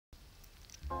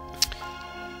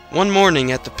One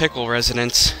morning at the Pickle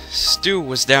residence, Stu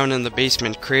was down in the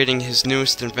basement creating his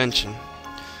newest invention.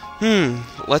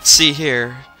 Let's see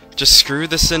here. Just screw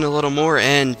this in a little more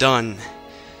and done.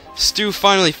 Stu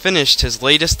finally finished his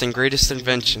latest and greatest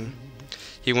invention.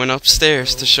 He went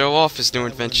upstairs to show off his new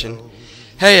invention.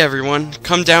 "Hey everyone,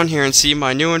 come down here and see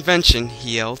my new invention,"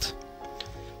 he yelled.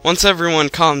 Once everyone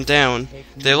calmed down,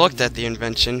 they looked at the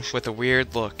invention with a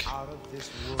weird look.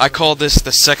 "I call this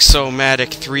the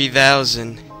Sexomatic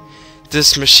 3000.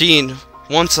 This machine,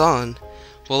 once on,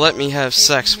 will let me have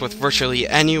sex with virtually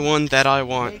anyone that I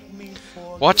want.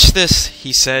 Watch this,"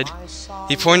 he said.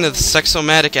 He pointed the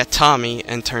Sexomatic at Tommy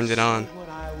and turned it on.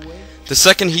 The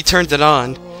second he turned it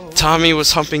on, Tommy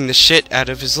was humping the shit out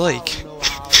of his leg.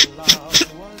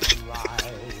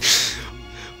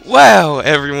 "Wow,"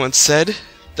 everyone said.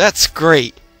 "That's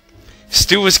great."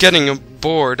 Stu was getting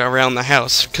bored around the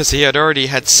house because he had already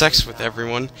had sex with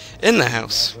everyone in the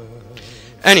house.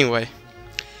 Anyway,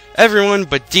 everyone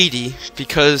but Dee Dee,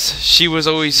 because she was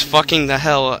always fucking the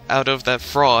hell out of that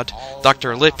fraud,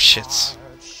 Dr. Lipschitz.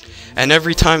 And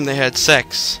every time they had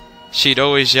sex, she'd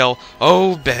always yell,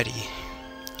 "Oh, Betty."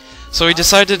 So he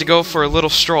decided to go for a little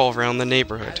stroll around the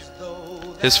neighborhood.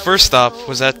 His first stop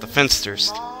was at the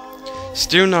Finsters.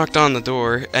 Stu knocked on the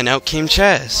door, and out came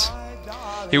Chaz.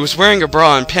 He was wearing a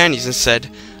bra and panties and said,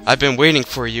 "I've been waiting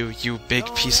for you, you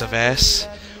big piece of ass."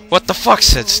 "What the fuck?"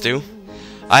 said Stu.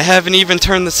 "I haven't even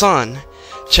turned this on."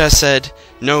 Chaz said,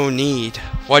 "No need.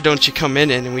 Why don't you come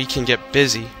in and we can get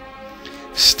busy?"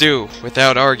 Stu,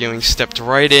 without arguing, stepped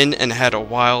right in and had a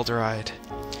wild ride.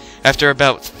 After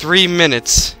about 3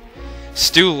 minutes,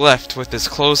 Stu left with his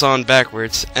clothes on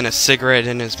backwards and a cigarette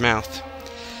in his mouth.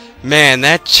 Man,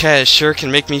 that Chaz sure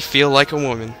can make me feel like a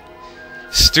woman.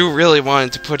 Stu really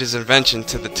wanted to put his invention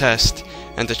to the test,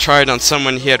 and to try it on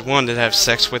someone he had wanted to have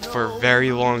sex with for a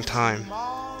very long time.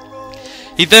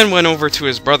 He then went over to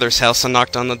his brother's house and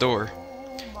knocked on the door.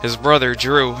 His brother,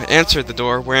 Drew, answered the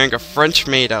door wearing a French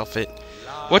maid outfit.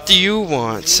 "What do you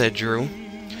want?" said Drew.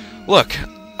 "Look,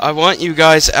 I want you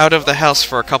guys out of the house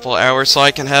for a couple hours so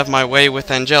I can have my way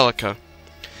with Angelica."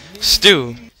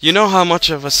 "Stu, you know how much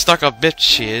of a stuck-up bitch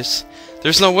she is.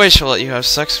 There's no way she'll let you have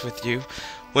sex with you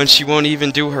when she won't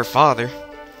even do her father."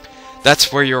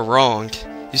 "That's where you're wrong.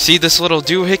 You see this little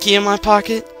doohickey in my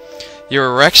pocket?" "Your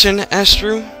erection?" asked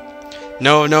Drew.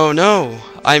 No,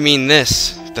 I mean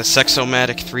this, the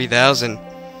Sexomatic 3000.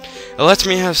 It lets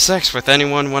me have sex with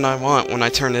anyone when I want when I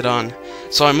turn it on,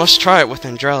 so I must try it with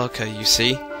Angelica, you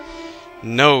see.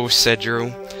 "No," said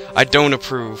Drew, "I don't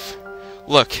approve.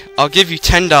 Look, I'll give you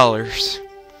 $10.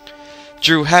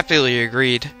 Drew happily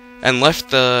agreed, and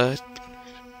left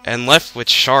with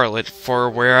Charlotte for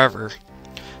wherever.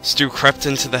 Stu crept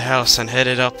into the house and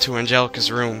headed up to Angelica's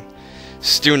room.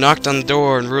 Stu knocked on the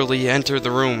door and rudely entered the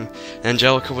room.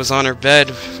 Angelica was on her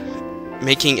bed,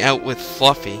 making out with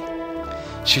Fluffy.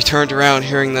 She turned around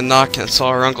hearing the knock and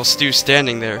saw her Uncle Stu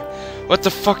standing there. "What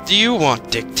the fuck do you want,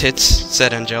 dick tits?"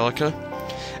 said Angelica.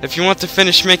 "If you want to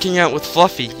finish making out with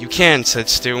Fluffy, you can," said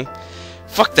Stu.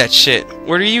 "Fuck that shit.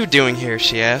 What are you doing here?"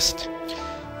 she asked.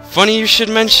 "Funny you should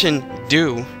mention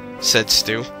do," said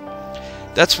Stu.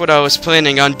 "That's what I was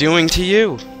planning on doing to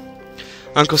you."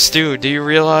 "Uncle Stu, do you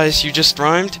realize you just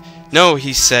rhymed?" "No,"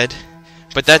 he said,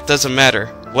 "but that doesn't matter.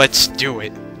 Let's do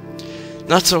it."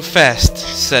 "Not so fast,"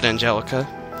 said Angelica.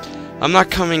 "I'm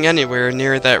not coming anywhere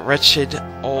near that wretched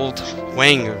old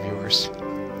wang of yours."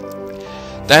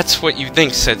 "That's what you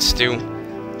think," said Stu.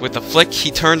 With a flick,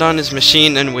 he turned on his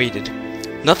machine and waited.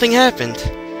 Nothing happened.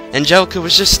 Angelica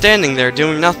was just standing there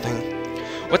doing nothing.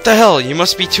 "What the hell? You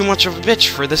must be too much of a bitch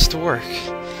for this to work."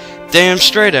 "Damn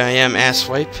straight I am,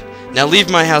 asswipe. Now leave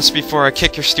my house before I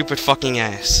kick your stupid fucking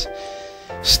ass."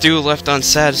 Stu left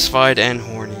unsatisfied and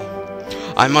horny.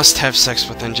 I must have sex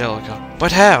with Angelica.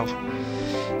 But how?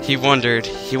 He wondered.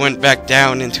 He went back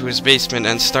down into his basement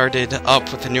and started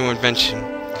up with a new invention.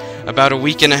 About a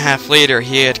week and a half later,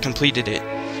 he had completed it.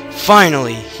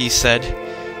 "Finally," he said.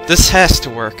 "This has to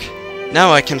work.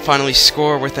 Now I can finally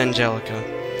score with Angelica."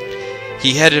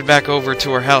 He headed back over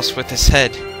to her house with his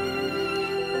head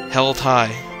held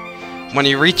high. When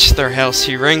he reached their house,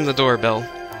 he rang the doorbell.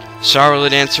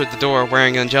 Charlotte answered the door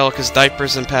wearing Angelica's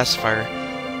diapers and pacifier.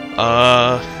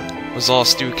 Was all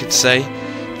Stu could say.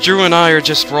 "Drew and I are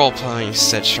just role-playing,"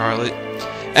 said Charlotte.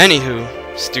 "Anywho,"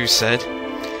 Stu said,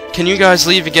 "can you guys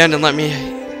leave again and let me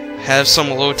have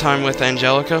some alone time with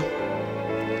Angelica?"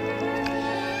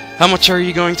 "How much are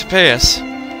you going to pay us?"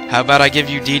 "How about I give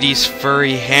you Dee Dee's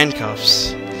furry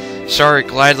handcuffs?" Charlotte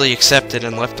gladly accepted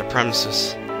and left the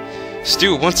premises.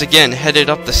 Stu once again headed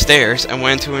up the stairs and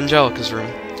went into Angelica's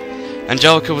room.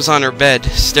 Angelica was on her bed,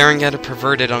 staring at a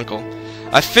perverted uncle.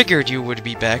 I figured you would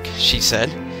be back, she said,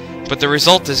 but the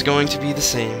result is going to be the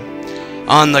same.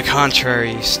 On the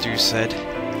contrary, Stu said.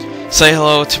 Say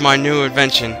hello to my new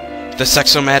invention, the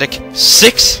Sexomatic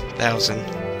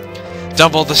 6000.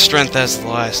 Double the strength as the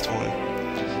last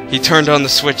one. He turned on the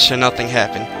switch and nothing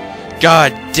happened.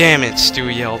 God damn it, Stu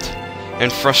yelled. In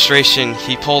frustration,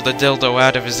 he pulled a dildo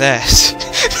out of his ass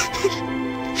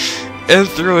and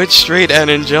threw it straight at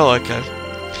Angelica.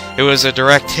 It was a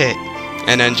direct hit,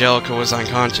 and Angelica was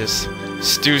unconscious.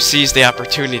 Stu seized the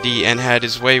opportunity and had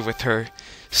his way with her.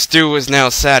 Stu was now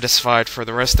satisfied for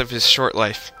the rest of his short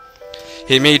life.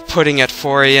 He made pudding at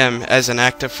 4 a.m. as an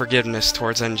act of forgiveness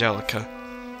towards Angelica.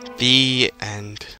 The end.